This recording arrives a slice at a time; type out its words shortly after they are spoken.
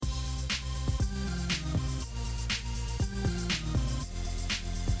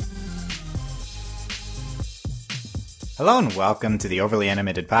Hello and welcome to the Overly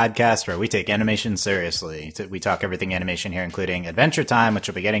Animated Podcast, where we take animation seriously. We talk everything animation here, including Adventure Time, which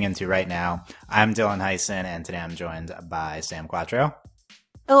we'll be getting into right now. I'm Dylan Heisen, and today I'm joined by Sam Quattro.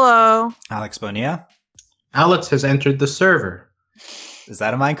 Hello. Alex Bonilla. Alex has entered the server. Is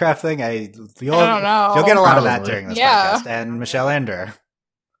that a Minecraft thing? You'll don't know. You'll get a lot of that during this podcast. And Michelle Ender.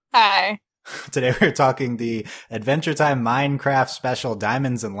 Hi. Today we're talking the Adventure Time Minecraft special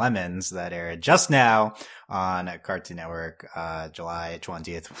Diamonds and Lemons that aired just now on Cartoon Network, July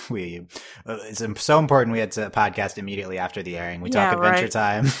 20th. It's so important we had to podcast immediately after the airing. We talk Adventure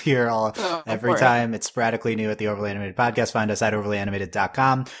Time here every time. It's sporadically new at the Overly Animated Podcast. Find us at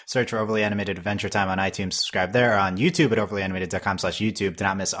overlyanimated.com. Search for Overly Animated Adventure Time on iTunes. Subscribe there, or on YouTube at overlyanimated.com/YouTube. Do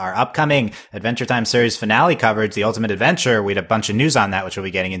not miss our upcoming Adventure Time series finale coverage, The Ultimate Adventure. We had a bunch of news on that, which we'll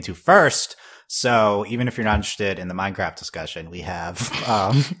be getting into first. So even if you're not interested in the Minecraft discussion, we have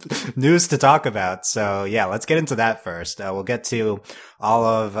news to talk about. So yeah, let's get into that first. We'll get to all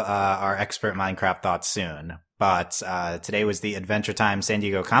of our expert Minecraft thoughts soon. But today was the Adventure Time San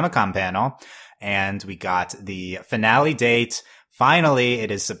Diego Comic-Con panel, and we got the finale date. Finally, it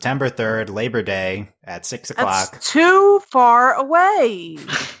is September 3rd, Labor Day at 6 o'clock. That's too far away.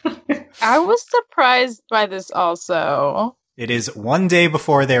 I was surprised by this also. It is one day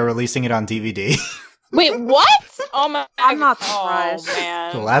before they're releasing it on DVD. Wait, what? Oh my! I'm not surprised. Oh,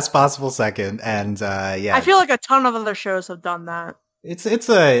 man. The last possible second, and yeah. I feel like a ton of other shows have done that. It's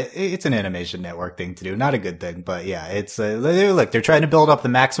an Animation Network thing to do, not a good thing, but yeah, it's look, they're trying to build up the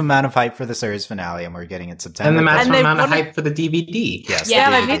maximum amount of hype for the series finale, and we're getting it September. And the maximum amount of hype for the DVD. Yes,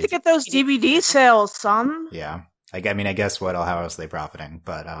 yeah, they need to get those DVD sales, son. Yeah. I guess how else are they profiting?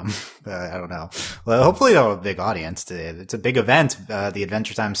 But I don't know. Well, hopefully they'll have a big audience. It's a big event, the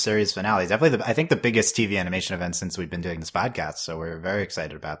Adventure Time series finale. It's definitely, I think, the biggest TV animation event since we've been doing this podcast. So we're very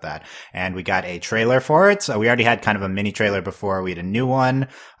excited about that. And we got a trailer for it. So we already had kind of a mini trailer before. We had a new one.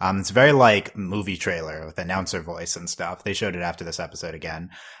 It's very like movie trailer with announcer voice and stuff. They showed it after this episode again.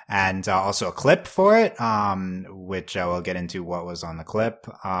 And also a clip for it, which we'll get into what was on the clip.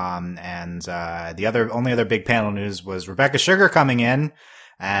 And the only other big panel news was Rebecca Sugar coming in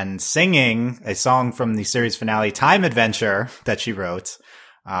and singing a song from the series finale, Time Adventure, that she wrote,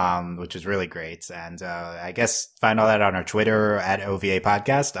 which is really great. And I guess find all that on our Twitter at OVA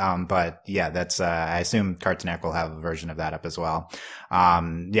Podcast. But yeah, that's I assume Cartoon Network will have a version of that up as well.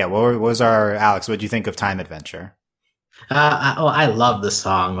 Yeah, what was our Alex? What did you think of Time Adventure? I love the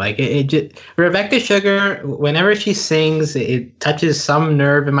song. Like Rebecca Sugar, whenever she sings, it touches some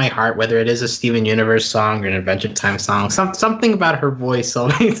nerve in my heart, whether it is a Steven Universe song or an Adventure Time song. Something about her voice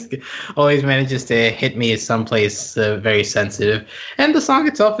always manages to hit me at someplace very sensitive. And the song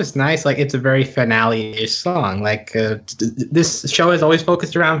itself is nice. Like, it's a very finale-ish song. Like, this show is always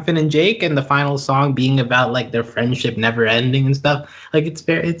focused around Finn and Jake, and the final song being about like their friendship never ending and stuff. Like, it's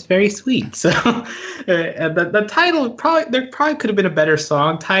very sweet. So the title there probably could have been a better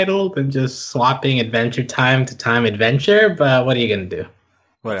song title than just swapping Adventure Time to Time Adventure, but what are you going to do?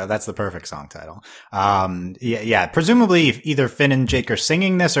 Well, that's the perfect song title. Yeah. Presumably either Finn and Jake are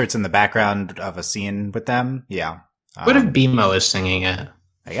singing this or it's in the background of a scene with them. Yeah. What if BMO is singing it?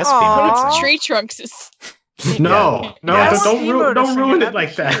 I guess BMO. It's Tree Trunks is... No, yes. don't ruin it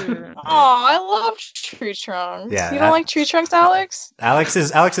like that. Oh, I love Tree Trunks. Yeah, you don't like Tree Trunks, Alex? Alex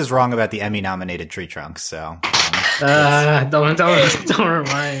is wrong about the Emmy-nominated Tree Trunks. So, don't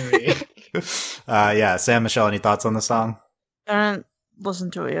remind me. Yeah, Sam, Michelle, any thoughts on the song? I haven't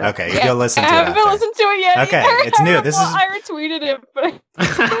listened to it yet. Okay, you'll listen to it. I haven't listened to it yet. Okay, either. it's new. This is. I retweeted it, but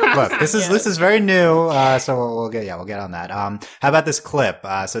look, this is very new. So we'll get on that. How about this clip?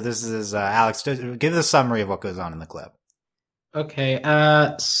 So this is Alex. Give the summary of what goes on in the clip. Okay.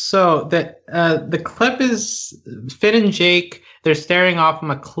 So the clip is Finn and Jake. They're staring off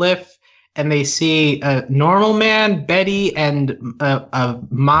from a cliff, and they see a normal man, Betty, and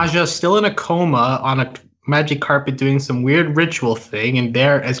Maja still in a coma on a magic carpet doing some weird ritual thing, and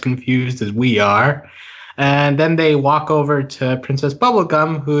they're as confused as we are. And then they walk over to Princess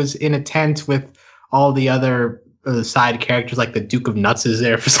Bubblegum, who's in a tent with all the other side characters, like the Duke of Nuts is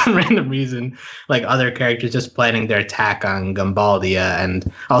there for some random reason, like other characters just planning their attack on Gumbaldia,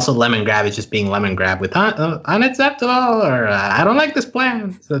 and also Lemon Grab is just being Lemon Grab with unacceptable, or I don't like this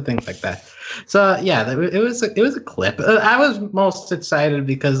plan, so things like that. So yeah, it was a clip. I was most excited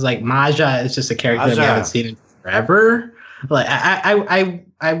because like Maja is just a character that we haven't seen in forever. Like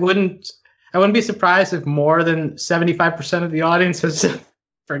I wouldn't be surprised if more than 75% of the audience has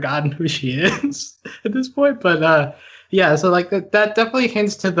forgotten who she is at this point. But yeah, so like that definitely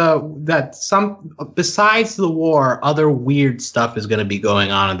hints to that some besides the war, other weird stuff is going to be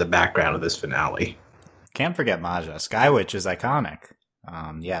going on in the background of this finale. Can't forget Maja. Skywitch is iconic.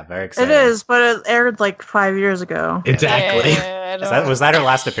 Yeah, very exciting. It is, but it aired like 5 years ago. Exactly. Was that her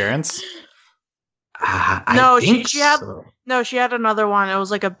last appearance? No, I think she had- so. No, she had another one. It was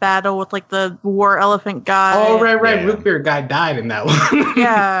like a battle with like the war elephant guy. Oh, right. Yeah. Root beer guy died in that one.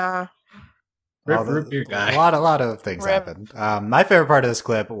 Yeah. Root beer guy. A lot of things Rip. happened. My favorite part of this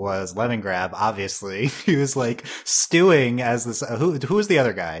clip was Lemon Grab. Obviously, he was like stewing as this. Who was the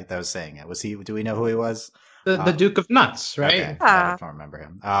other guy that was saying it? Was he? Do we know who he was? The Duke of Nuts, right? Okay. Yeah. I don't remember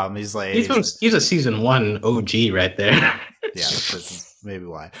him. He's like He's a season 1 OG right there. yeah, this is maybe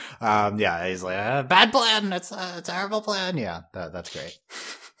why. Yeah, he's like bad plan. It's a terrible plan. Yeah, that's great.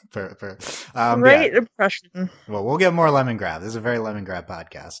 Great impression. Well, we'll get more Lemon Grab. This is a very Lemon Grab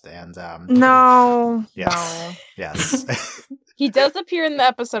podcast, and No. yes, yes. He does appear in the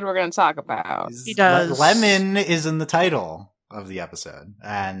episode we're going to talk about. He does. Lemon is in the title of the episode,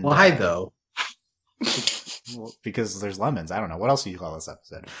 and Why though? well, because there's lemons. I don't know what else do you call this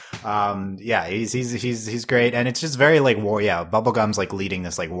episode. Yeah, he's great, and it's just very like war. Yeah, Bubblegum's like leading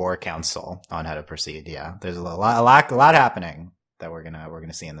this like war council on how to proceed. Yeah, there's a lot happening that we're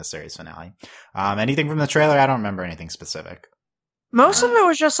gonna see in the series finale. Anything from the trailer? I don't remember anything specific. Most of it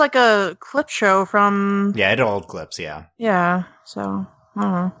was just like a clip show from. Yeah, old clips. Yeah, So I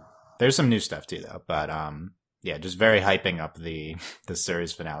don't know. there's some new stuff too though, but yeah, just very hyping up the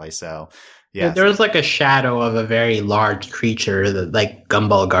series finale. So. Yeah, There was like a shadow of a very large creature, that, like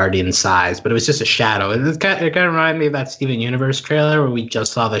Gumball Guardian size, but it was just a shadow. It kind of reminded me of that Steven Universe trailer where we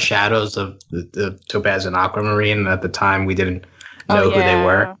just saw the shadows of the Topaz and Aquamarine. And at the time, we didn't know who they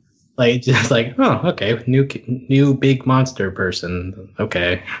were. Like, just like, oh, okay, new big monster person.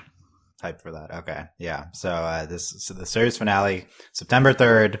 Okay. Hype for that. Okay. Yeah. So the series finale, September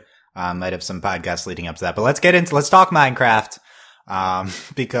 3rd. Might have some podcasts leading up to that, but let's talk Minecraft.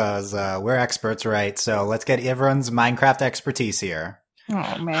 Because we're experts, right? So let's get everyone's Minecraft expertise here.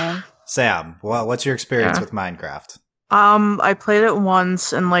 Oh, man. Sam, what's your experience with Minecraft? I played it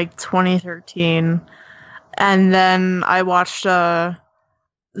once in like 2013, and then I watched there's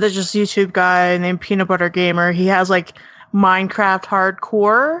this YouTube guy named Peanut Butter Gamer. He has like Minecraft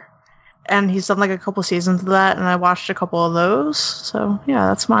Hardcore, and he's done like a couple seasons of that, and I watched a couple of those. So yeah,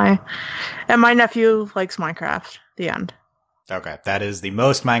 that's my nephew likes Minecraft. The end. Okay, that is the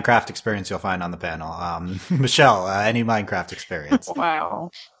most Minecraft experience you'll find on the panel. Michelle, any Minecraft experience?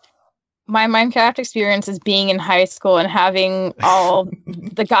 Wow. My Minecraft experience is being in high school and having all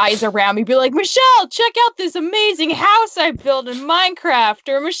the guys around me be like, Michelle, check out this amazing house I built in Minecraft.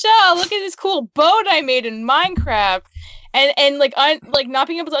 Or Michelle, look at this cool boat I made in Minecraft. And like not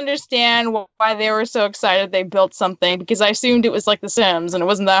being able to understand why they were so excited they built something, because I assumed it was like The Sims and it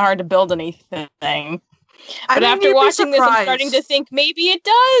wasn't that hard to build anything. But after watching this, I'm starting to think maybe it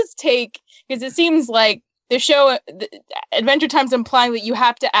does take, because it seems like the show, Adventure Time's implying that you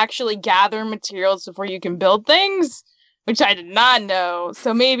have to actually gather materials before you can build things, which I did not know.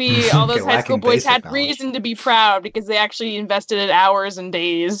 So maybe all those high school boys had reason to be proud because they actually invested hours and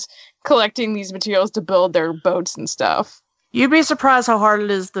days collecting these materials to build their boats and stuff. You'd be surprised how hard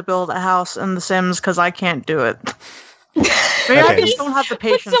it is to build a house in The Sims, because I can't do it. Maybe I just don't have the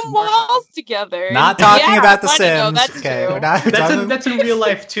patience. Put some walls together. Not talking about The Sims. That's okay, true. That's in real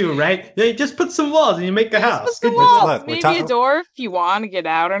life too, right? They just put some walls and you make a house. Put some walls. Maybe a door if you want to get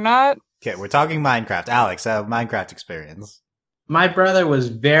out or not. Okay, we're talking Minecraft. Alex, Minecraft experience. My brother was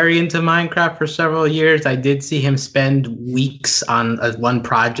very into Minecraft for several years. I did see him spend weeks on one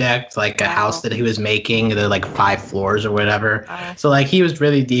project, like a house that he was making, the like 5 floors or whatever. So like he was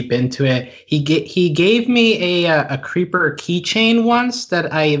really deep into it. He gave me a creeper keychain once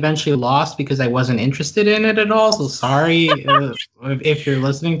that I eventually lost because I wasn't interested in it at all. So sorry if you're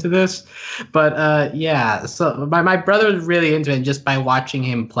listening to this, but yeah. So my brother was really into it. Just by watching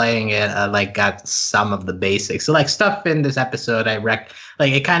him playing it, like got some of the basics. So like stuff in this episode.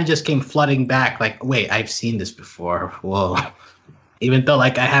 It kind of just came flooding back. Like, wait, I've seen this before. Whoa! Even though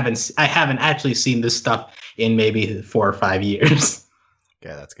like I haven't actually seen this stuff in maybe 4 or 5 years.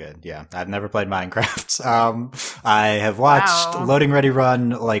 Okay, that's good. Yeah, I've never played Minecraft. I have watched Loading Ready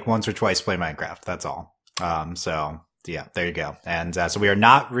Run like once or twice play Minecraft. That's all. So yeah, there you go. And so we are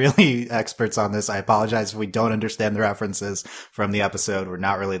not really experts on this. I apologize if we don't understand the references from the episode. We're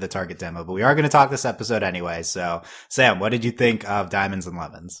not really the target demo, but we are going to talk this episode anyway. So, Sam, what did you think of Diamonds and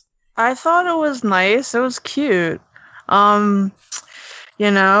Lemons? I thought it was nice. It was cute. You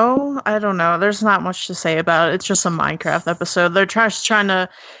know, I don't know. There's not much to say about it. It's just a Minecraft episode. They're trying to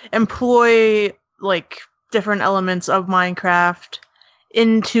employ like different elements of Minecraft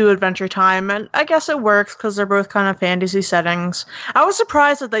into Adventure Time, and I guess it works because they're both kind of fantasy settings. I was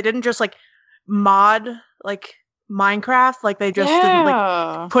surprised that they didn't just like mod like Minecraft. Like they just didn't,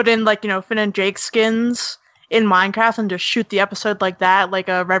 like, put in like Finn and Jake skins in Minecraft and just shoot the episode like that, like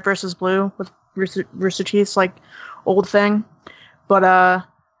a Red versus Blue with Rooster Teeth's like old thing. But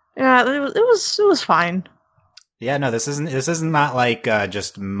yeah, it was fine. Yeah, no, this isn't not like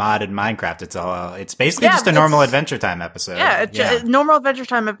just modded Minecraft. It's basically just a normal Adventure Time episode. Yeah, it's a normal Adventure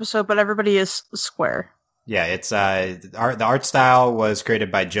Time episode, but everybody is square. Yeah, it's the art style was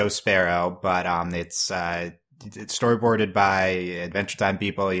created by Joe Sparrow, but it's storyboarded by Adventure Time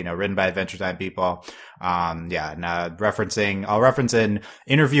people, written by Adventure Time people. And I'll reference an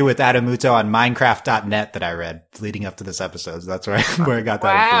interview with Adam Muto on Minecraft.net that I read leading up to this episode. So that's where I got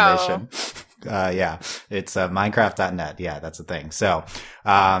that information. It's Minecraft.net. Yeah, that's the thing. So,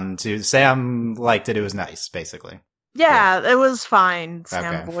 Sam liked it. It was nice, basically. Yeah, it was fine,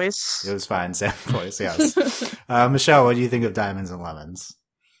 Sam voice. It was fine, Sam voice, yes. Michelle, what do you think of Diamonds and Lemons?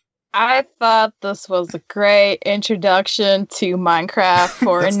 I thought this was a great introduction to Minecraft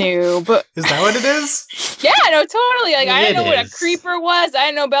for a noob. Is that what it is? Yeah, no, totally. Like, I didn't know what a creeper was. I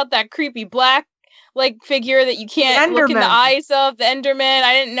didn't know about that creepy black figure that you can't look in the eyes of, the Enderman.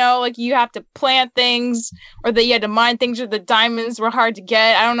 I didn't know you have to plant things or that you had to mine things or the diamonds were hard to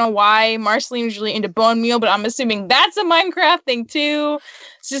get. I don't know why Marceline was really into bone meal, but I'm assuming that's a Minecraft thing too.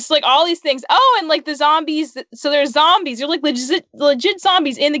 It's just all these things. Oh, and the zombies. So there's zombies. You're legit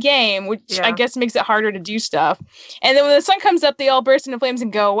zombies in the game, which I guess makes it harder to do stuff. And then when the sun comes up, they all burst into flames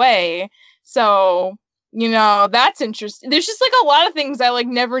and go away. So that's interesting. There's just a lot of things I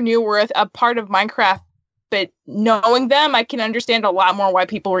never knew were a part of Minecraft, but knowing them, I can understand a lot more why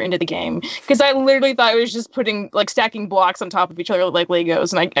people were into the game. Because I literally thought it was just putting stacking blocks on top of each other like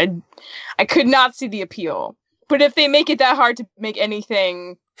Legos, and I could not see the appeal. But if they make it that hard to make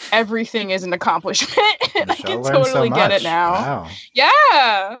anything, everything is an accomplishment. And I can totally get it now. Wow.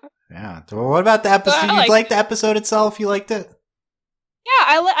 Yeah. Yeah. Well, what about the episode? You liked the episode itself? You liked it? Yeah,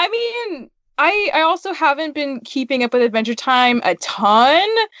 I mean, I also haven't been keeping up with Adventure Time a ton,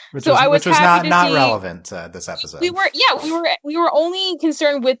 which was not relevant this episode. We were only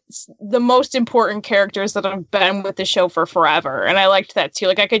concerned with the most important characters that have been with the show for forever, and I liked that too.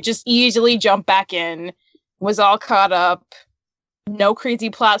 I could just easily jump back in, was all caught up, no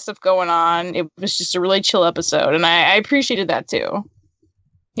crazy plot stuff going on. It was just a really chill episode, and I appreciated that too.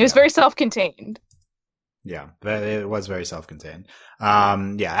 It was very self-contained. Yeah, but it was very self-contained.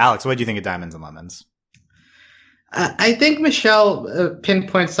 Alex, what do you think of Diamonds and Lemons? I think Michelle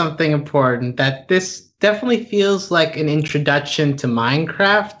pinpoints something important, that this definitely feels like an introduction to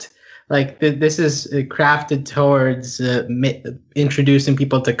Minecraft. This is crafted towards introducing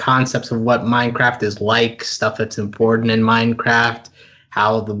people to concepts of what Minecraft is like, stuff that's important in Minecraft,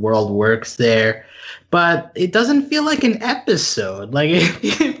 how the world works there. But it doesn't feel like an episode.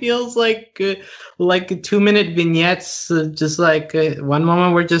 It feels like 2-minute vignettes. One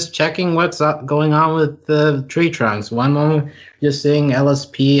moment we're just checking what's going on with the tree trunks. One moment just seeing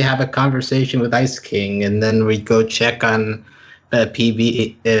LSP have a conversation with Ice King, and then we go check on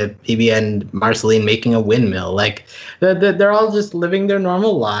PB and Marceline making a windmill. They're all just living their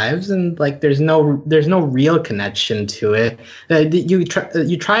normal lives, and there's no real connection to it.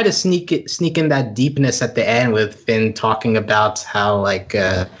 You try to sneak in that deepness at the end with Finn talking about how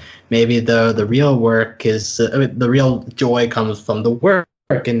maybe the real work is the real joy comes from the work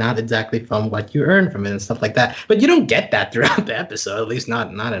and not exactly from what you earn from it and stuff like that. But you don't get that throughout the episode, at least not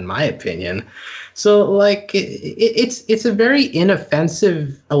in my opinion. So it's a very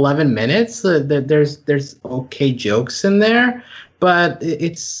inoffensive 11 minutes. There's okay jokes in there, but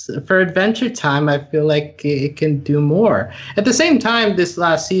it's for Adventure Time. I feel like it can do more. At the same time, this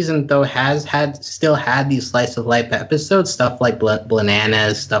last season though has still had these slice of life episodes, stuff like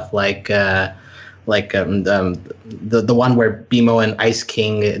Bananas, stuff like the one where BMO and Ice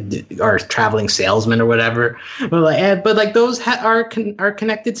King are traveling salesmen or whatever, but those are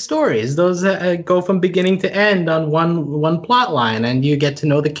connected stories. Those go from beginning to end on one plot line, and you get to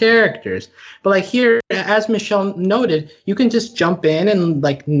know the characters. But here, as Michelle noted, you can just jump in and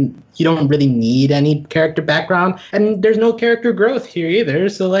you don't really need any character background, and there's no character growth here either.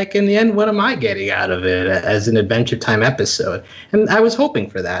 So in the end, what am I getting out of it as an Adventure Time episode? And I was hoping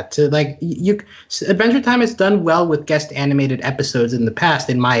for that. Adventure Time has done well with guest animated episodes in the past,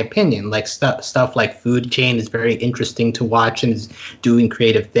 in my opinion. Stuff like Food Chain is very interesting to watch and is doing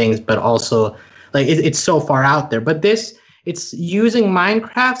creative things, but also it's so far out there. But this, it's using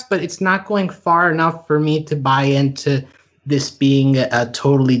Minecraft, but it's not going far enough for me to buy into this being a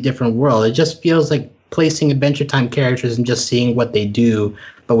totally different world. It just feels like placing Adventure Time characters and just seeing what they do,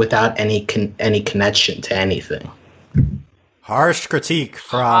 but without any connection to anything. Harsh critique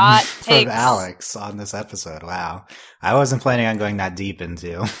Hot from takes. Alex on this episode. Wow. I wasn't planning on going that deep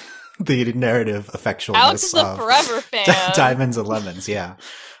into the narrative effectualness Alex is a of forever fan. Diamonds and Lemons. Yeah.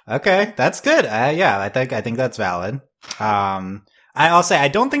 Okay. That's good. Yeah. I think that's valid. I'll say I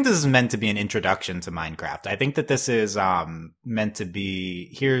don't think this is meant to be an introduction to Minecraft. I think that this is meant to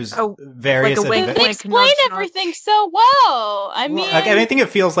be various like a wink, adve- They wink, explain nudge, nudge. everything so well. I mean, I think it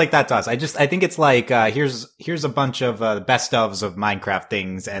feels like that does. I think it's like here's a bunch of best ofs of Minecraft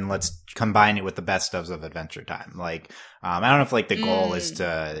things, and let's combine it with the best ofs of Adventure Time. Like, I don't know if like the goal is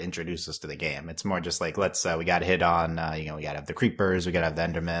to introduce us to the game. It's more just like let's we got to hit on we got to have the creepers, we got to have the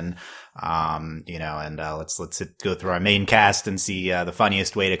Endermen, and let's go through our main cast and see the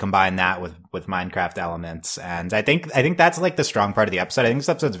funniest way to combine that with Minecraft elements. And I think that's like the strong part of the episode. I think this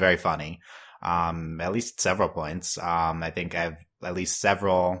episode's very funny. At least several points. I think I have at least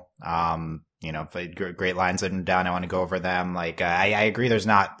several, great lines written down. I want to go over them. Like, I agree there's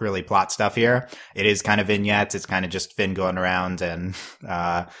not really plot stuff here. It is kind of vignettes. It's kind of just Finn going around and,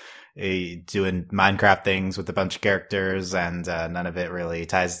 doing Minecraft things with a bunch of characters, and none of it really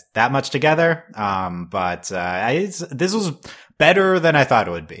ties that much together. But this was better than I thought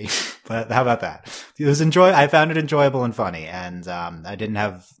it would be. But how about that? I found it enjoyable and funny, and I didn't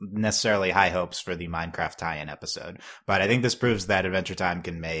have necessarily high hopes for the Minecraft tie-in episode. But I think this proves that Adventure Time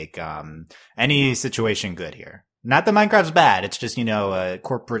can make any situation good here. Not that Minecraft's bad. It's just, a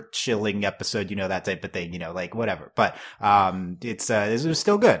corporate chilling episode, that type of thing, like whatever. But, it was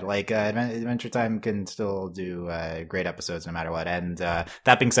still good. Like, Adventure Time can still do, great episodes no matter what. And,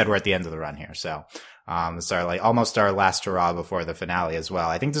 that being said, we're at the end of the run here. So, it's almost our last hurrah before the finale as well.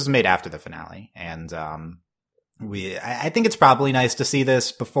 I think this was made after the finale. And, I think it's probably nice to see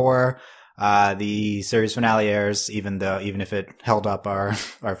this before, the series finale airs, even if it held up our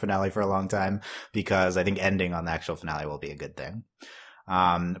finale for a long time, because I think ending on the actual finale will be a good thing.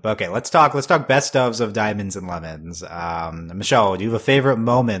 But okay, let's talk best ofs of Diamonds and Lemons. Michelle, do you have a favorite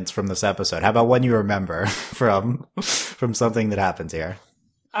moment from this episode? How about one you remember from something that happened here?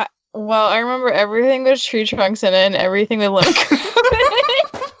 Well, I remember everything with Tree Trunks in it and everything with Lemon.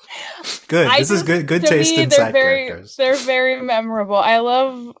 Good. This is good taste in side characters. They're very memorable. I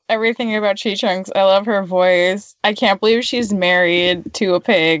love everything about Tree Trunks. I love her voice. I can't believe she's married to a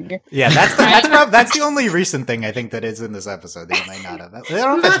pig. Yeah, that's the only recent thing I think that is in this episode that you might not have. I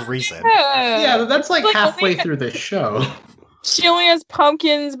don't know if that's recent. Yeah, that's like halfway through the show. She only has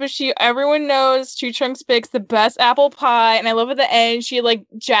pumpkins, but everyone knows Tree Trunks bakes the best apple pie, and I love at the end she like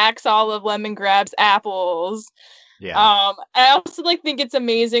jacks all of Lemon Grab's apples. Yeah. I also think it's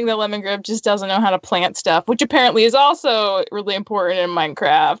amazing that Lemon Grab just doesn't know how to plant stuff, which apparently is also really important in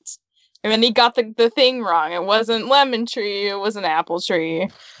Minecraft. And then he got the thing wrong. It wasn't lemon tree, it was an apple tree.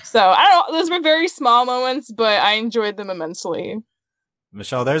 So I don't know, those were very small moments, but I enjoyed them immensely.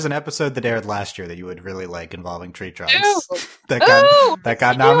 Michelle, there's an episode that aired last year that you would really like involving Tree Trunks. that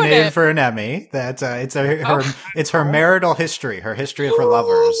got nominated for an Emmy. It's her marital history, her history of her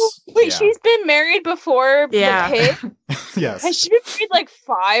lovers. Wait, she's been married before Yeah. the pig? Yes. Has she been married like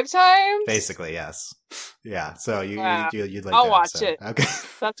 5 times? Basically, yes. Yeah, so you'd like I'll that watch episode. it. Okay.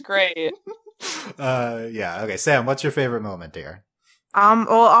 That's great. Yeah, okay. Sam, what's your favorite moment here? Well,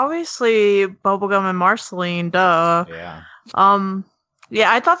 obviously Bubblegum and Marceline, duh. Yeah. Yeah,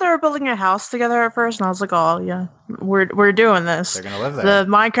 I thought they were building a house together at first, and I was like, "Oh, yeah, we're doing this." They're gonna live there.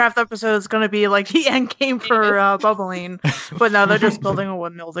 The Minecraft episode is gonna be like the end game for Bubbling, but no, they're just building a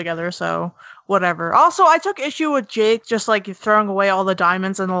windmill together. So whatever. Also, I took issue with Jake just like throwing away all the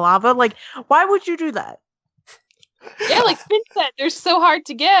diamonds in the lava. Like, why would you do that? Yeah, like Finn said, they're so hard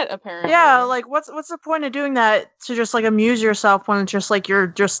to get, apparently. Yeah, like what's the point of doing that to just like amuse yourself when it's just like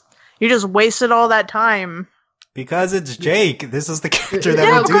you just wasted all that time? Because it's Jake. This is the character that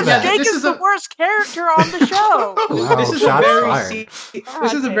Yeah, would do because that. Jake is the worst character on the show. Wow, This is shots a fired.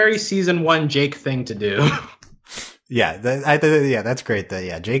 this is a very season 1 Jake thing to do. Yeah, that's great.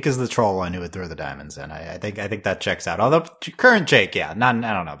 Jake is the troll one who would throw the diamonds in. I think that checks out. Although current Jake, I don't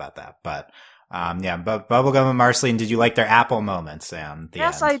know about that, but but Bubblegum and Marceline, did you like their apple moments, Sam?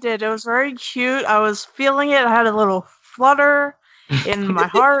 Yes, I did. It was very cute. I was feeling it. I had a little flutter in my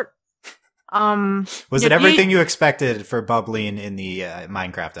heart. Was it everything you expected for Bubbling in the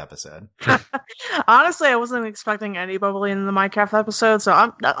Minecraft episode? Honestly, I wasn't expecting any Bubbling in the Minecraft episode,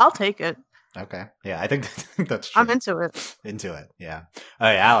 so I'll take it. Okay, yeah, I think that's true. I'm into it. Into it, yeah. All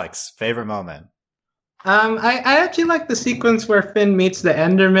right, Alex, favorite moment. I actually like the sequence where Finn meets the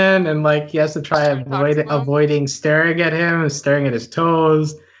Enderman and like he has to try avoiding staring at him and staring at his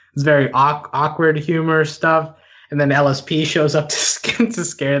toes. It's very awkward humor stuff. And then LSP shows up to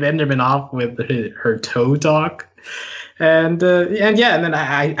scare the Enderman off with her toe talk. And then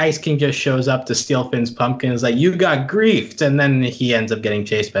Ice King just shows up to steal Finn's pumpkin. Is like, you got griefed, and then he ends up getting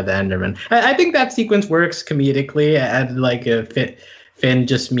chased by the Enderman. I think that sequence works comedically, and like Finn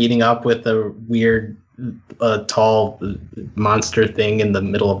just meeting up with a weird, tall monster thing in the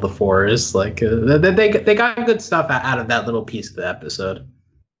middle of the forest. Like they got good stuff out of that little piece of the episode.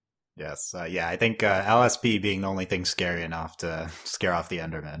 Yes, I think LSP being the only thing scary enough to scare off the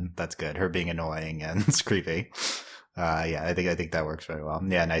Enderman. That's good. Her being annoying and it's creepy. I think that works very well.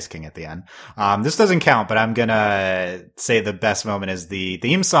 Yeah, Nice King at the end. This doesn't count, but I'm gonna say the best moment is the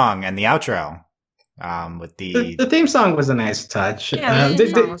theme song and the outro. With the theme song was a nice touch. Yeah, the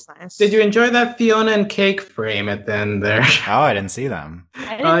theme song was nice. Did you enjoy that Fiona and Cake frame at the end there? Oh, I didn't see them.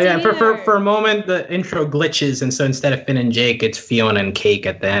 For a moment the intro glitches, and so instead of Finn and Jake, it's Fiona and Cake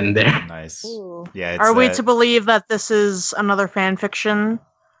at the end there. Nice. Ooh. Yeah. Are we to believe that this is another fan fiction?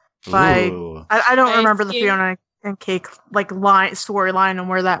 I don't remember the Fiona and Cake storyline and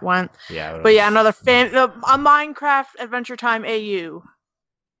where that went. Yeah. But yeah, another a Minecraft Adventure Time AU.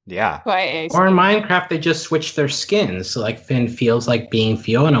 Yeah. Or in Minecraft, they just switch their skins. So like Finn feels like being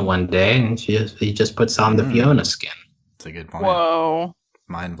Fiona one day, and he just puts on the Fiona skin. That's a good point. Whoa.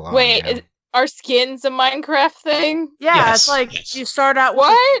 Mind blowing. Wait, are skins a Minecraft thing? Yeah, Yes, it's like yes. you start out with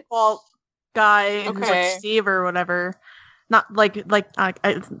a default guy who's like Steve or whatever. Not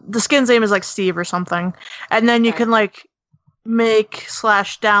the skin's name is like Steve or something, and then you can like make /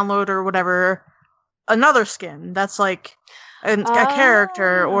 download or whatever another skin that's like a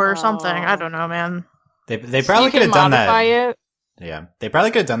character or something. I don't know, man. They probably could have done that. It? Yeah, they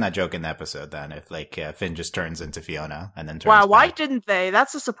probably could have done that joke in the episode then, if like Finn just turns into Fiona and then turns. Wow, why back. didn't they?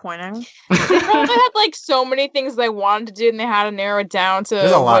 That's disappointing. They probably had like so many things they wanted to do, and they had to narrow it down to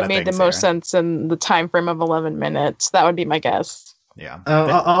what made the most sense in the time frame of 11 minutes. That would be my guess. Yeah.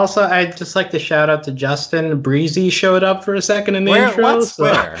 Also, I'd just like to shout out to Justin. Breezy showed up for a second in the intro.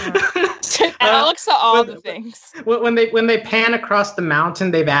 Where? Alex saw all the things. When they pan across the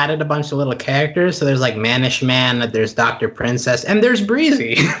mountain, they've added a bunch of little characters. So there's like Manish Man, there's Dr. Princess, and there's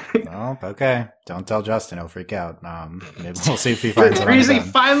Breezy. Oh, okay. Don't tell Justin; he'll freak out. Maybe we'll see if he finds it. Breezy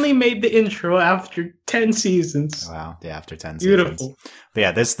finally made the intro after 10 seasons. Wow, yeah, after 10 Beautiful. seasons. But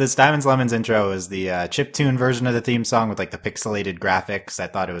yeah, this Diamonds Lemons intro is the chiptune version of the theme song with like the pixelated graphics. I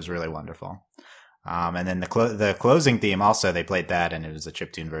thought it was really wonderful. And then the closing theme also, they played that, and it was a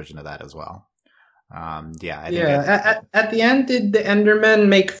chiptune version of that as well. I think at the end, did the Enderman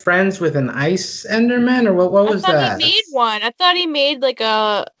make friends with an ice Enderman, or what was that? I thought he made one. I thought he made like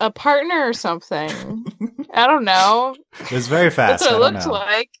a partner or something. I don't know. It was very fast. That's what it looked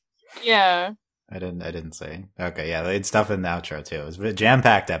like. Yeah. I didn't say. Okay, yeah, they had stuff in the outro too. It was a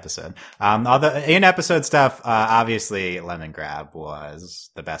jam-packed episode. All the in-episode stuff, obviously Lemon Grab was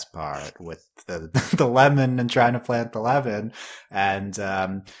the best part with the lemon and trying to plant the lemon. And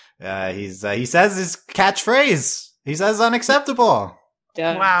he says his catchphrase. He says unacceptable.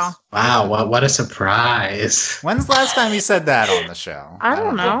 Wow. Wow, what a surprise. When's the last time he said that on the show? I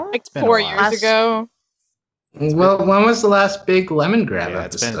don't know. Like 4 years ago. Well, when was the last big Lemon Grab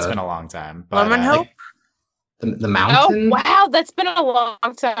episode? It's been a long time. But, Lemon Hope? The mountain? Oh, wow, that's been a long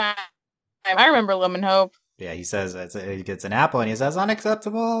time. I remember Lemon Hope. Yeah, he says he gets an apple and he says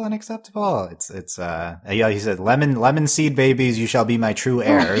unacceptable. He said lemon seed babies, you shall be my true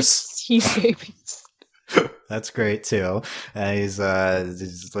heirs. Seed babies. That's great too. And he's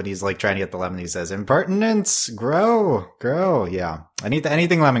when he's like trying to get the lemon, he says impertinence, grow. Yeah,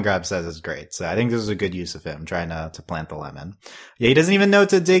 anything Lemon Grab says is great. So I think this is a good use of him trying to plant the lemon. Yeah, he doesn't even know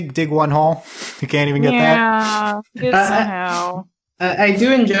to dig one hole. He can't even get that. Yeah, somehow. I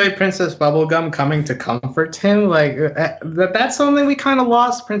do enjoy Princess Bubblegum coming to comfort him. Like that's something we kind of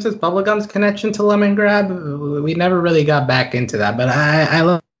lost. Princess Bubblegum's connection to Lemon Grab. We never really got back into that. But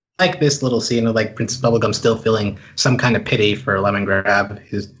I like this little scene of like Princess Bubblegum still feeling some kind of pity for Lemon Grab,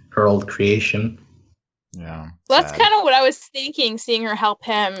 her old creation. Yeah, well, that's kind of what I was thinking, seeing her help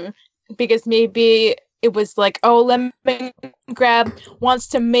him, because maybe it was like, oh, Lemon Grab wants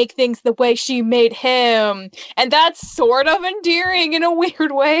to make things the way she made him, and that's sort of endearing in a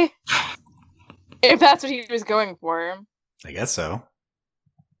weird way. If that's what he was going for, I guess so.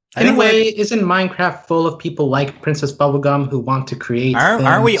 Anyway, isn't Minecraft full of people like Princess Bubblegum who want to create things?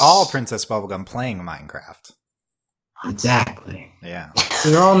 Aren't we all Princess Bubblegum playing Minecraft? Exactly. Yeah.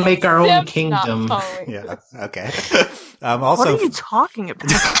 We all make our own kingdom. Yeah. Okay. Also, what are you talking about?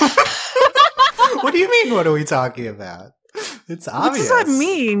 What do you mean? What are we talking about? It's obvious. What does that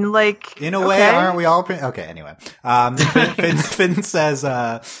mean? Like, in a way, aren't we all? Okay. Anyway, Finn says,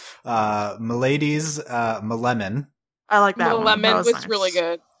 "Milady's Malemon." I like that. Lemon was nice. really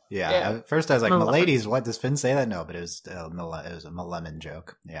good. Yeah. Yeah. At first I was like, Malemen. "Miladies, what does Finn say that?" No, but it was it was a Malemen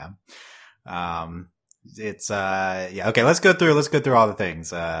joke. Yeah. It's yeah. Okay, let's go through all the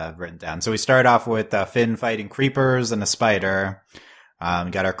things written down. So we start off with Finn fighting creepers and a spider.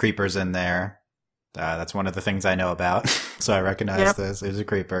 Got our creepers in there. That's one of the things I know about. So I recognize this. There's a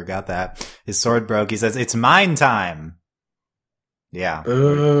creeper. Got that. His sword broke. He says, "It's mine time." Yeah.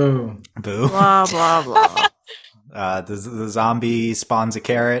 Boo. Boo. Blah blah blah. The zombie spawns a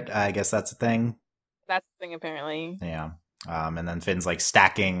carrot. I guess that's a thing. That's the thing, apparently. Yeah. And then Finn's like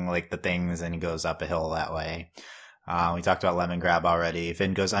stacking like the things and he goes up a hill that way. We talked about Lemon Grab already.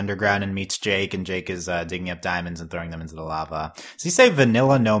 Finn goes underground and meets Jake, and Jake is digging up diamonds and throwing them into the lava. Does he say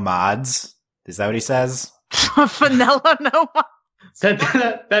vanilla no mods? Is that what he says? Vanilla no.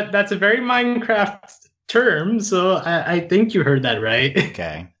 That's a very Minecraft term, so I think you heard that right.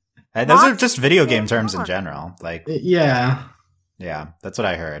 Okay. Those are just video game terms in general. Like, Yeah. yeah, that's what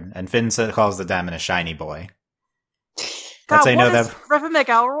I heard. And Finn calls the diamond a shiny boy. God, That's how you know what is that. Griffin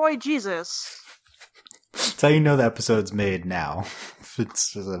McElroy? Jesus. That's how you know the episode's made now.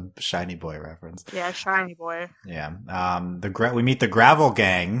 It's just a shiny boy reference. Yeah, shiny boy. Yeah. We meet the Gravel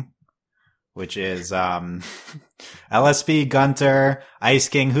Gang, which is LSP, Gunter, Ice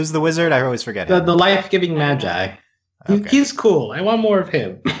King. Who's the wizard? I always forget him. The life-giving magi. Okay. He's cool. I want more of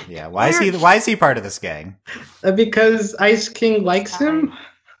him. Yeah. Why is he part of this gang? Because Ice King likes him?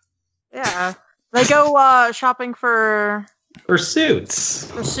 Yeah. They go shopping for suits.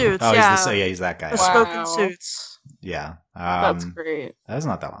 suits. Oh, yeah. he's that guy. Bespoken Wow. suits. Yeah. That's great. That was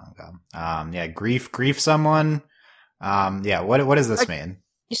not that long ago. Yeah. Grief someone. Yeah. What does this mean?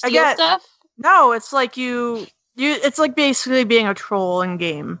 You I steal get- stuff? No, it's like you it's like basically being a troll in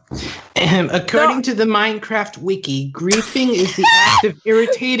game. According to the Minecraft wiki, griefing is the act of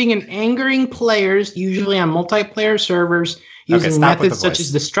irritating and angering players, usually on multiplayer servers, using stop with methods the such voice.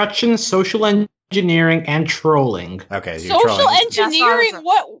 as destruction, social engineering, and trolling. Okay. You're Social trolling. engineering? That's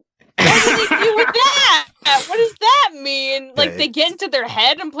What do they do with that? What does that mean? Like Yeah, they get into their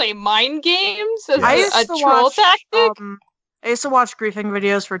head and play mind games as Yeah. I a used to troll watch tactic? I used to watch griefing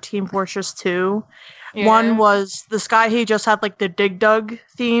videos for Team Fortress 2. Yeah. One was this guy, he just had like the Dig Dug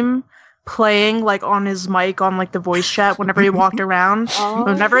theme playing like on his mic on like the voice chat whenever he walked around.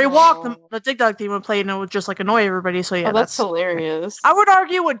 Whenever he walked, the Dig Dug theme would play and it would just like annoy everybody. So yeah, Oh, that's hilarious. I would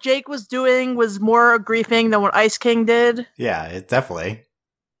argue what Jake was doing was more griefing than what Ice King did. Yeah. It definitely.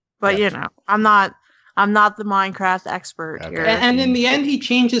 But Yeah. you know, I'm not the Minecraft expert Okay. here. And in the end, he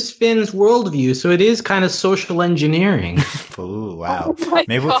changes Finn's worldview, so it is kind of social engineering. Ooh. Wow. Oh my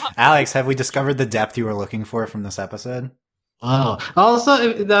Maybe God. Alex, have we discovered the depth you were looking for from this episode? Wow. Also,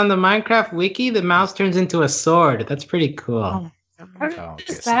 on the Minecraft wiki, the mouse turns into a sword. That's pretty cool. Oh. How Oh, does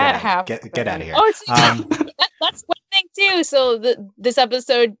okay, so that get happen? out of here. Oh, it's, Um, that's one thing too. So this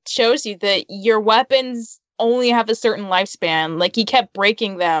episode shows you that your weapons only have a certain lifespan. Like he kept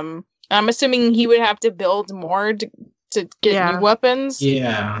breaking them. I'm assuming he would have to build more to get Yeah. new weapons.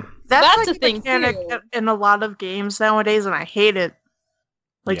 Yeah. That's That's like a thing, mechanic too. in a lot of games nowadays, and I hate it.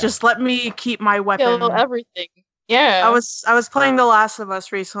 Like, Yeah. just let me keep my weapon. Kill everything. Yeah. I was playing The Last of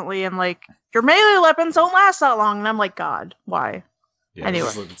Us recently, and like your melee weapons don't last that long, and I'm like, God, why? Yeah, Anyway.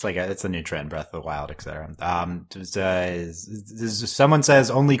 it's like it's a new trend, Breath of the Wild, etc. Someone says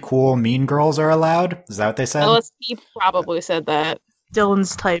only cool mean girls are allowed. Is that what they said? LSP probably said that.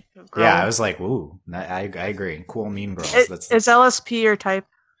 Dylan's type of girl. Yeah, I was like, ooh, I agree. Cool mean girls. That's Is LSP your type?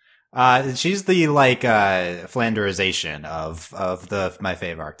 she's the like Flanderization of my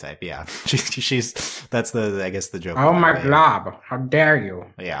fave archetype. Yeah, she's that's the I guess the joke. Oh of my the way. glob. How dare you?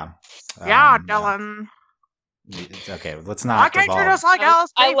 Yeah. Yeah, Um, Dylan. Okay, let's Why not. can't you devolve. just like LSP?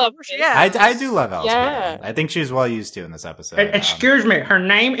 I love Where she it. at? I do love Alice. Yeah. I think she's well used to in this episode. Excuse me, her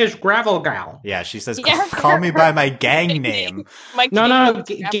name is Gravel Gal. Yeah, she says, Yeah. "Call me by my gang name." My No,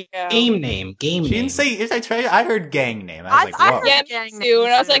 game is Raphael. game name. Game She name. didn't say. I heard gang name. I was like, I whoa. heard- Yeah, Gang me too.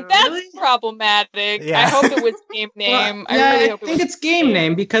 And I was like, too. that's Really? problematic. Yeah. I hope it was game name. Well, yeah, I really I hope it think was it's game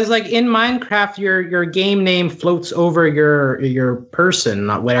name because, like in Minecraft, your game name floats over your person,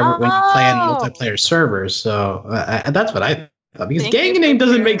 not whatever when you play on Oh. multiplayer servers. So that's what I thought. Because Thank gang you name for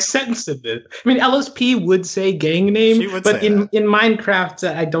doesn't your- make sense in it. I mean, LSP would say gang name, She would but say in that. in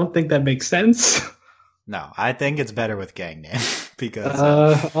Minecraft, I don't think that makes sense. No, I think it's better with gang name because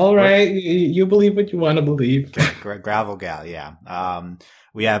All right, you believe what you want to believe. Gravel Gal. Yeah.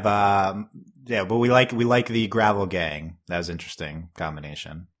 We have yeah, but we like the Gravel Gang. That was interesting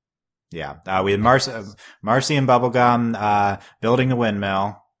combination. Yeah. We had Marcy and Bubblegum building the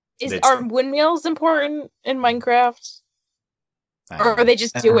windmill. Are windmills important in Minecraft? Or are they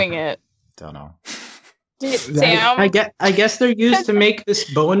just doing it? Don't know. Sam. I guess they're used to make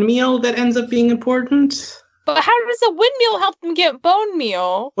this bone meal that ends up being important. But how does a windmill help them get bone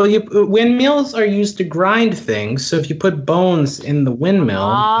meal? Well, windmills are used to grind things, so if you put bones in the windmill,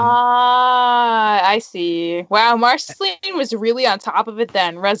 Ah, I see. Wow, Marceline was really on top of it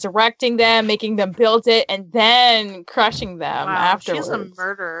then, resurrecting them, making them build it, and then crushing them Wow, afterwards. she's a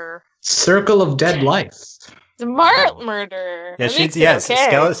murderer. circle of dead life. Smart murder. Yeah, That she's makes it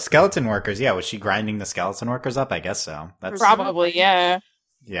okay. skeleton workers. Yeah, was she grinding the skeleton workers up? I guess so. That's Probably, yeah.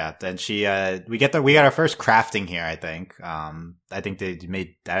 Yeah, then we got our first crafting here. I think. I think they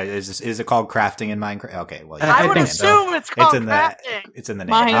made. Is it called crafting in Minecraft? Okay, well, yeah, I would think so. assume it's called it's in crafting. the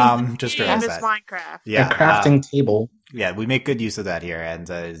name. Just Game realized is that. Minecraft. Yeah, A crafting table. yeah, we make good use of that here. And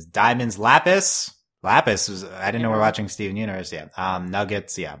diamonds, lapis. Lapis was. I didn't know we're watching Steven Universe. Yeah.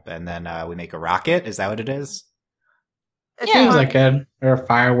 Nuggets. Yeah, and then we make a rocket. Is that what it is? It Yeah. Seems seems like a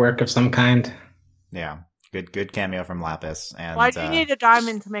firework of some kind. Yeah. Good cameo from Lapis. And Why do you need a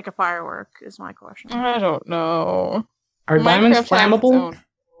diamond to make a firework? Is my question. I don't know. Are diamonds Minecraft has its flammable? own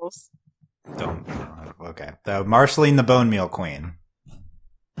rules. Don't. Okay. The Marceline, the Bone Meal Queen.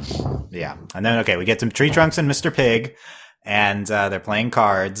 Yeah. And then, we get to Tree Trunks and Mr. Pig, and they're playing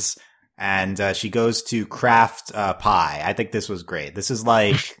cards, and she goes to craft pie. I think this was great. This is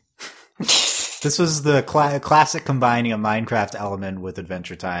like... This was the classic combining a Minecraft element with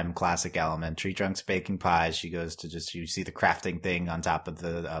Adventure Time classic element. Tree Trunks baking pies. She goes to you see the crafting thing on top of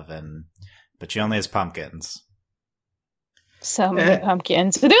the oven, but she only has pumpkins. So many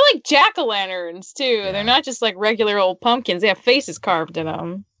pumpkins. But they're like jack-o'-lanterns, too. Yeah. They're not just like regular old pumpkins. They have faces carved in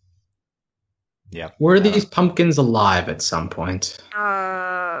them. Yep. Were these pumpkins alive at some point?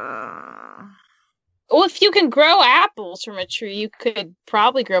 Well, if you can grow apples from a tree, you could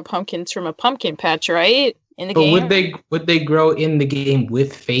probably grow pumpkins from a pumpkin patch, right? In the But game. would they grow in the game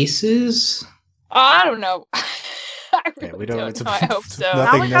with faces? Oh, I don't know. I Yeah, really we don't- don't it's know. I hope so. nothing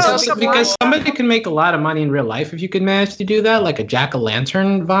How many necessary. times- Because somebody can make a lot of money in real life if you could manage to do that, like a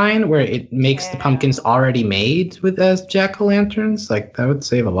jack-o'-lantern vine where it makes the Yeah. pumpkins already made with as jack-o'-lanterns. Like that would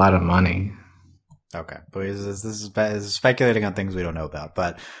save a lot of money. Okay, but this is speculating on things we don't know about.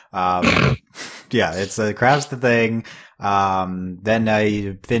 But yeah, it's crafts the thing.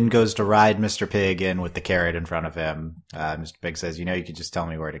 Then Finn goes to ride Mr. Pig in with the carrot in front of him. Mr. Pig says, "You could just tell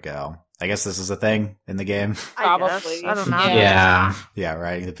me where to go." I guess this is a thing in the game. I guess. Probably. I don't know. Yeah. Yeah,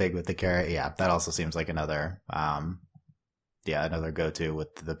 riding the pig with the carrot. Yeah, that also seems like another another go-to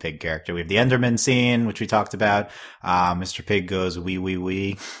with the pig character. We have the Enderman scene, which we talked about. Mr. Pig goes wee wee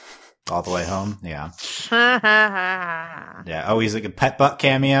wee all the way home. Yeah. Yeah. Oh, he's like a pet butt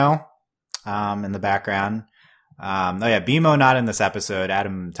cameo in the background. BMO not in this episode.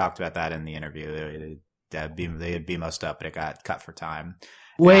 Adam talked about that in the interview. They had BMO stuff, but it got cut for time.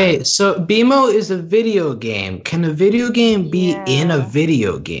 Wait, so BMO is a video game. Can a video game be in a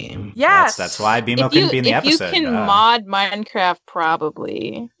video game? Yes. That's why BMO couldn't be in the episode. If you can mod Minecraft,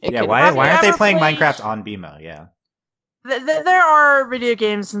 probably. Why aren't they ever playing played- Minecraft on BMO? Yeah. There are video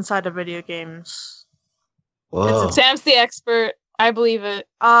games inside of video games. Whoa. Sam's the expert. I believe it.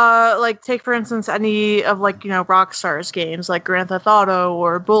 Like take for instance any of Rockstar's games like Grand Theft Auto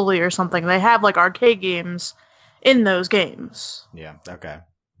or Bully or something. They have like arcade games in those games. Yeah. Okay.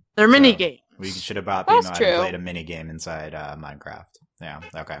 They're mini games. We should have bought That's BMO true. and played a mini game inside Minecraft. Yeah.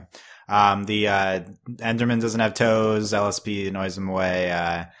 Okay. The Enderman doesn't have toes. LSP annoys him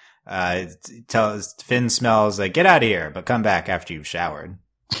away. Finn smells like get out of here, but come back after you've showered.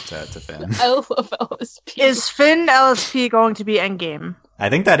 To Finn. I love LSP. Is Finn LSP going to be endgame? I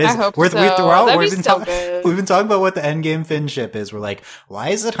think that is. I hope we've so. That'd be so good. We've been talking about what the endgame Finn ship is. We're like, why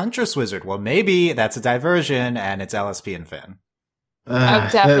is it Huntress Wizard? Well, maybe that's a diversion, and it's LSP and Finn.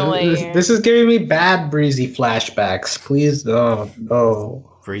 Definitely. This is giving me bad Breezy flashbacks. Please, no.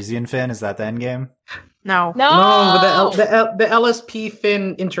 Breezy and Finn, is that the endgame? No. No, No, but the LSP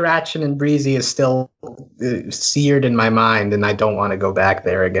Finn interaction in Breezy is still seared in my mind, and I don't want to go back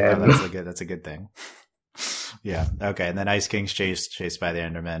there Oh, again. that's a good thing. Yeah. Okay. And then Ice King's chased by the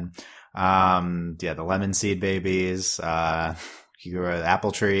Enderman. The lemon seed babies. You go to the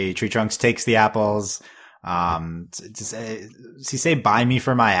apple tree. Tree Trunks takes the apples. Does he say buy me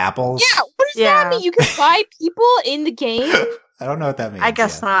for my apples? Yeah, what does that mean? You can buy people in the game? I don't know what that means. I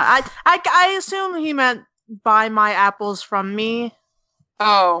guess not. I assume he meant buy my apples from me,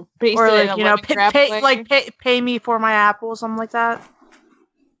 Oh, but he or said like in a Minecraft way? pay me for my apples, something like that.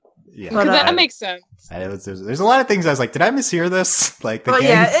 Yeah. But, that makes sense. There's a lot of things I was like, did I mishear this? Like the But game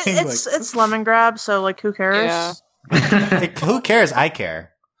yeah, thing, it's lemon grab, so like who cares? Yeah. like, who cares? I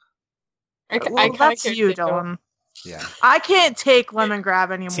care. Well, kinda that's care you, too. Dylan. Yeah. I can't take lemon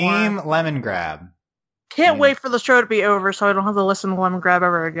grab anymore. Team Lemon Grab. Can't wait for the show to be over so I don't have to listen to Lemon Grab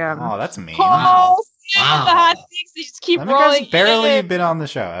ever again. Oh, that's mean. Oh, Wow. the hot takes, they just keep Lemon rolling. Grab's barely in. been on the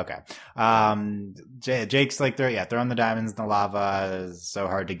show. Okay. Jake's like, throwing the diamonds in the lava is so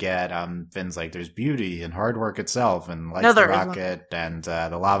hard to get. Finn's like, there's beauty in hard work itself, and lights the rocket, and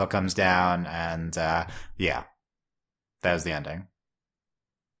the lava comes down, and yeah, that was the ending.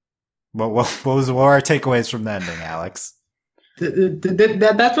 What were our takeaways from the ending, Alex?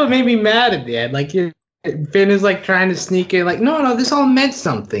 That's what made me mad at the end. Like, Finn is like trying to sneak in, like, no, this all meant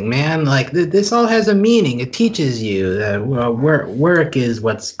something, man. Like, this all has a meaning. It teaches you that work is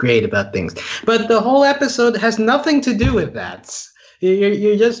what's great about things. But the whole episode has nothing to do with that.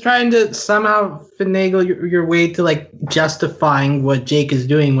 You're just trying to somehow finagle your way to like justifying what Jake is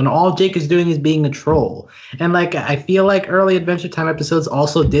doing when all Jake is doing is being a troll. And like, I feel like early Adventure Time episodes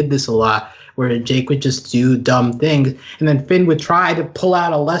also did this a lot, where Jake would just do dumb things, and then Finn would try to pull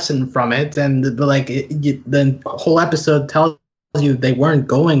out a lesson from it, and the whole episode tells you they weren't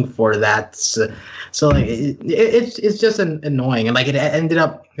going for that. So like, it's just annoying, and like it ended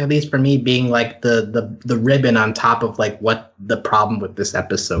up, at least for me, being like the ribbon on top of like what the problem with this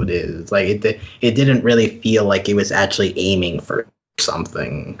episode is. Like it didn't really feel like it was actually aiming for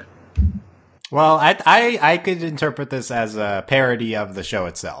something. Well, I could interpret this as a parody of the show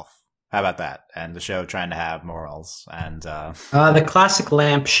itself. How about that? And the show trying to have morals and the classic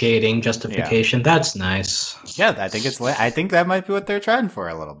lamp shading justification. Yeah. That's nice. Yeah, I think that might be what they're trying for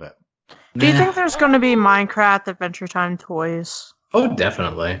a little bit. Do you think there's going to be Minecraft Adventure Time toys? Oh,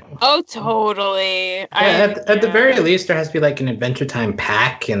 definitely. Oh, totally. Yeah, at the very least, there has to be like an Adventure Time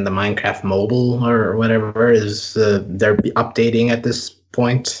pack in the Minecraft mobile or whatever is they're updating at this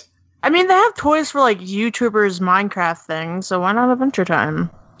point. I mean, they have toys for like YouTubers Minecraft things, so why not Adventure Time?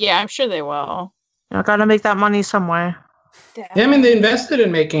 Yeah, I'm sure they will. Gotta make that money some way. Yeah, I mean, they invested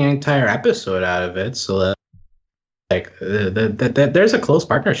in making an entire episode out of it, so there's a close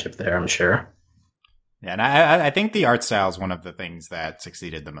partnership there, I'm sure. Yeah, and I think the art style is one of the things that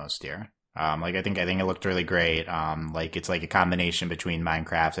succeeded the most here. Like I think it looked really great. Like it's like a combination between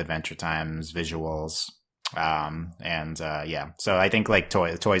Minecraft, Adventure Time's visuals, yeah. So I think like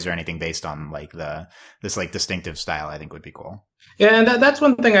toys or anything based on like this like distinctive style, I think would be cool. Yeah, and that's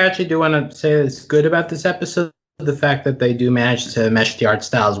one thing I actually do want to say is good about this episode. The fact that they do manage to mesh the art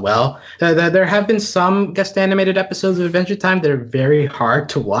style as well. There have been some guest animated episodes of Adventure Time that are very hard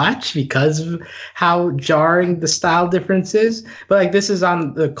to watch because of how jarring the style difference is. But like this is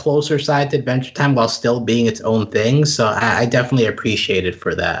on the closer side to Adventure Time while still being its own thing. So I definitely appreciate it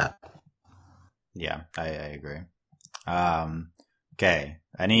for that. Yeah, I agree. Okay.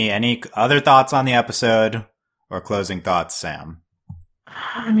 Any other thoughts on the episode or closing thoughts, Sam?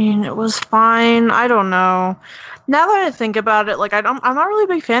 I mean, it was fine. I don't know. Now that I think about it, like I'm not really a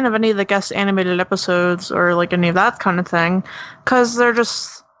big fan of any of the guest animated episodes or like any of that kind of thing, because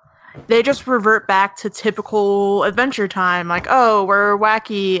they just revert back to typical Adventure Time. Like, oh, we're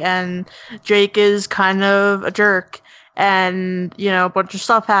wacky and Jake is kind of a jerk, and a bunch of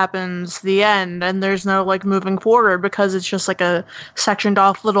stuff happens. The end, and there's no like moving forward because it's just like a sectioned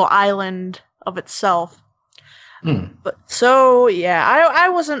off little island of itself. But so yeah, I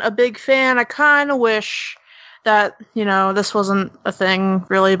wasn't a big fan. I kind of wish that this wasn't a thing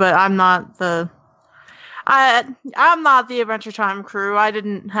really, but I'm not the Adventure Time crew. I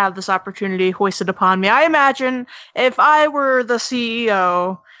didn't have this opportunity hoisted upon me. I imagine if I were the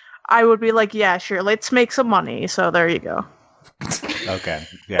CEO, I would be like, yeah, sure, let's make some money. So there you go. Okay.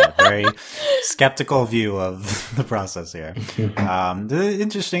 Yeah, very skeptical view of the process here. The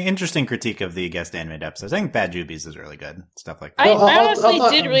interesting critique of the guest animated episodes. I think Bad Jubies is really good. Stuff like that. I honestly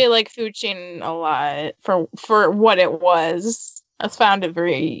did really like Food Chain a lot for what it was. I found it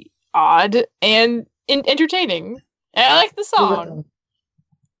very odd and entertaining. And I like the song.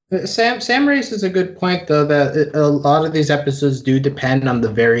 Sam raises a good point, though, that a lot of these episodes do depend on the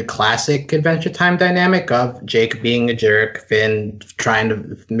very classic Adventure Time dynamic of Jake being a jerk, Finn trying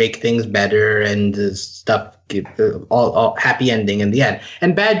to make things better, and stuff, all happy ending in the end.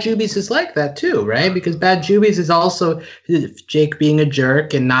 And Bad Jubies is like that, too, right? Because Bad Jubies is also Jake being a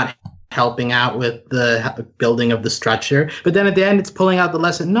jerk and not helping out with the building of the structure. But then at the end, it's pulling out the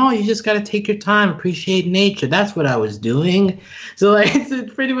lesson. No, you just got to take your time, appreciate nature. That's what I was doing. So like,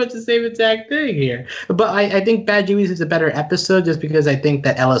 it's pretty much the same exact thing here. But I think Bad Jubies is a better episode just because I think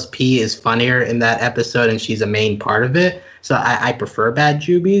that LSP is funnier in that episode and she's a main part of it. So I prefer Bad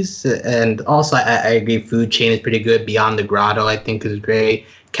Jubies. And also, I agree Food Chain is pretty good. Beyond the Grotto, I think, is great.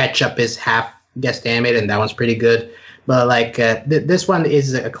 Ketchup is half guest animated, and that one's pretty good. But like this one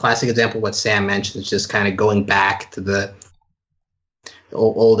is a classic example of what Sam mentioned. It's just kind of going back to the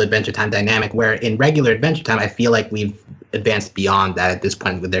old Adventure Time dynamic, where in regular Adventure Time, I feel like we've advanced beyond that at this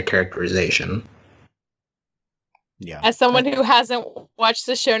point with their characterization. Yeah. As someone who hasn't watched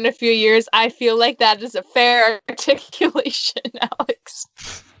the show in a few years, I feel like that is a fair articulation, Alex.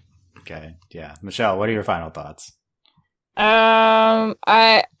 Okay. Yeah. Michelle, what are your final thoughts?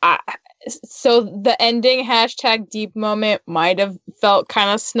 So the ending #deep moment might have felt kind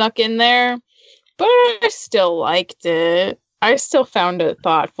of snuck in there, but I still liked it. I still found it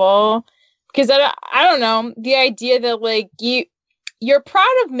thoughtful because I don't know, the idea that like you're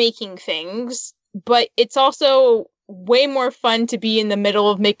proud of making things, but it's also way more fun to be in the middle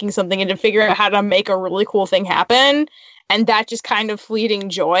of making something and to figure out how to make a really cool thing happen, and that just kind of fleeting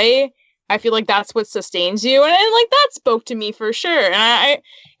joy. I feel like that's what sustains you, and like that spoke to me for sure. And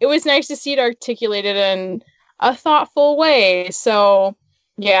it was nice to see it articulated in a thoughtful way. So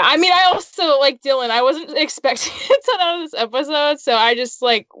yeah, I mean, I also like Dylan. I wasn't expecting a ton out of this episode, so I just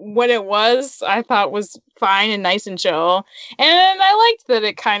like what it was. I thought was fine and nice and chill, and I liked that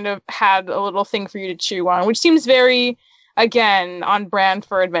it kind of had a little thing for you to chew on, which seems very, again, on brand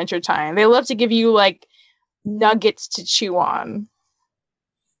for Adventure Time. They love to give you like nuggets to chew on.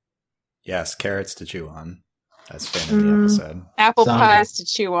 Yes, carrots to chew on. That's Finn in the episode. Apple pies to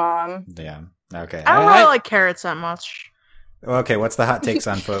chew on. Yeah. Okay. I don't really like carrots that much. Okay, what's the hot takes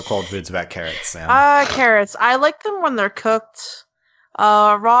on cold foods about carrots, Sam? Carrots. I like them when they're cooked.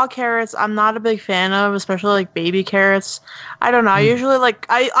 Raw carrots, I'm not a big fan of, especially like baby carrots. I don't know. I usually like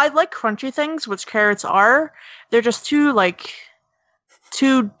I like crunchy things, which carrots are. They're just too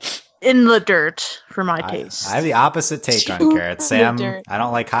in the dirt for my taste. I have the opposite take on carrots, Sam. I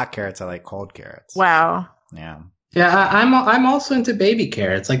don't like hot carrots. I like cold carrots. Wow. Yeah. Yeah, I'm also into baby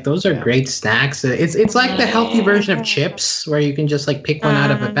carrots. Like those are great snacks. It's like the healthy version of chips, where you can just like pick one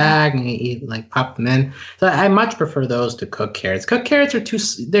out of a bag and you like pop them in. So I much prefer those to cooked carrots. Cooked carrots are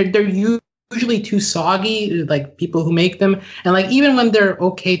they're usually too soggy. Like people who make them, and like even when they're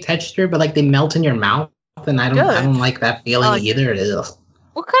okay texture, but like they melt in your mouth, and I don't like that feeling either. Ugh.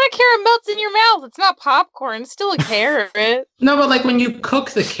 What kind of carrot melts in your mouth? It's not popcorn. It's still a carrot. No, but like when you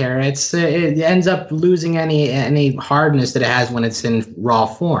cook the carrots, it ends up losing any hardness that it has when it's in raw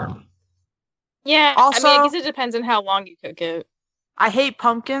form. Yeah, Also, I mean, I guess it depends on how long you cook it. I hate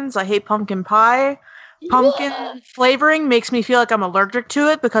pumpkins. I hate pumpkin pie. Pumpkin flavoring makes me feel like I'm allergic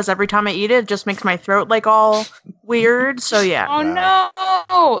to it because every time I eat it, it just makes my throat like all weird. So yeah. Oh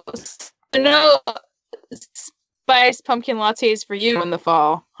no! Spiced pumpkin lattes for you in the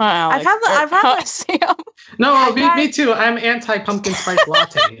fall, huh, Alex? I've had Sam. No, me too. I'm anti-pumpkin spice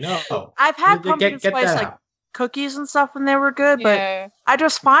latte. No, I've had pumpkin spice like cookies and stuff when they were good, but I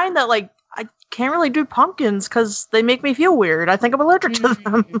just find that like I can't really do pumpkins because they make me feel weird. I think I'm allergic to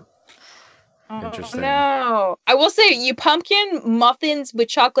them. Interesting. No, I will say you pumpkin muffins with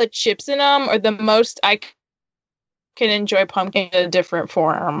chocolate chips in them are the most I can enjoy pumpkin in a different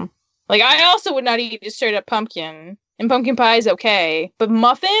form. Like, I also would not eat just straight up pumpkin. And pumpkin pie is okay. But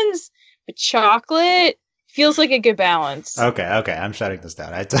muffins with chocolate feels like a good balance. Okay. I'm shutting this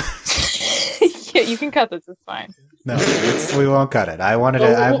down. Yeah, you can cut this. It's fine. No, we won't cut it. I wanted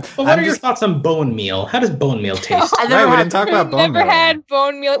to. What are your thoughts on bone meal? How does bone meal taste? We didn't talk about bone meal. Never had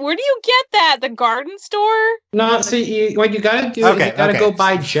bone meal. Where do you get that? The garden store? No, see, what you gotta do is you gotta go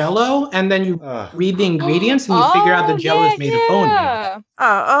buy Jell-O, and then you read the ingredients, and you figure out the Jell-O is made of bone meal.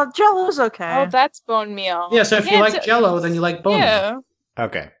 Jell-O's okay. Oh, that's bone meal. Yeah, so if you like Jell-O, then you like bone meal.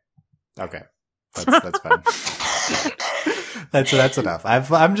 Okay. That's fine. That's enough.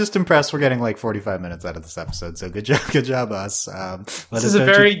 I'm just impressed. We're getting like 45 minutes out of this episode, so good job, us. This is a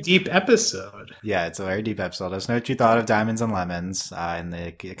very deep episode. Yeah, it's a very deep episode. Let us know what you thought of Diamonds and Lemons in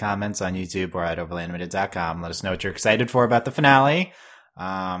the comments on YouTube or at overlyanimated.com. Let us know what you're excited for about the finale.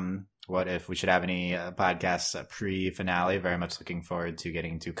 What if we should have any podcasts pre-finale? Very much looking forward to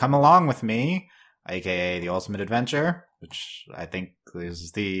getting to Come Along With Me, aka The Ultimate Adventure, which I think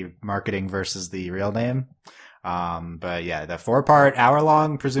is the marketing versus the real name. But yeah, the 4-part,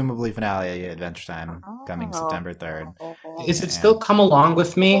 hour-long, presumably finale Adventure Time coming September 3rd. Is it still Come Along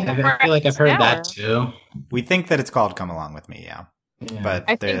With Me? I feel like I've heard that too. We think that it's called Come Along With Me, yeah. But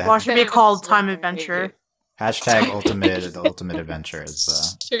I think it should be called Time Adventure. Hashtag the ultimate adventure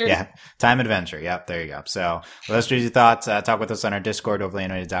is sure. Time Adventure. Yep, there you go. So let us know your thoughts. Talk with us on our Discord,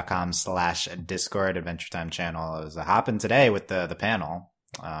 overlyanimated.com/Discord Adventure Time channel. It was hopping today with the panel.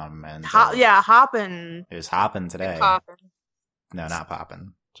 Hopping. It was hopping today. Poppin'. No, not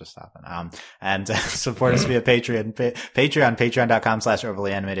popping. Just stopping. And support us via Patreon,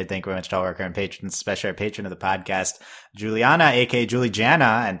 patreon.com/overlyanimated. Thank you very much to all our current patrons, especially our patron of the podcast, Juliana, aka Julie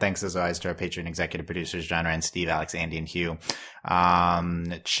Jana. And thanks as always to our patron executive producers, John Ryan, Steve, Alex, Andy, and Hugh.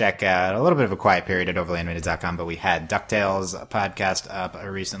 Check out a little bit of a quiet period at overlyanimated.com, but we had DuckTales podcast up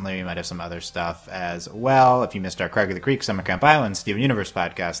recently. We might have some other stuff as well. If you missed our Craig of the Creek, Summer Camp Island, Steven Universe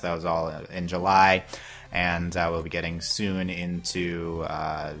podcast, that was all in July. And we'll be getting soon into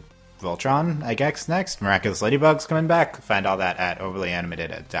Voltron, I guess, next. Miraculous Ladybug's coming back. Find all that at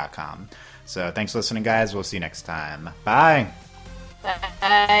overlyanimated.com. So thanks for listening, guys. We'll see you next time. Bye.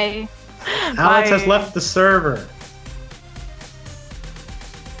 Bye. Alex has left the server.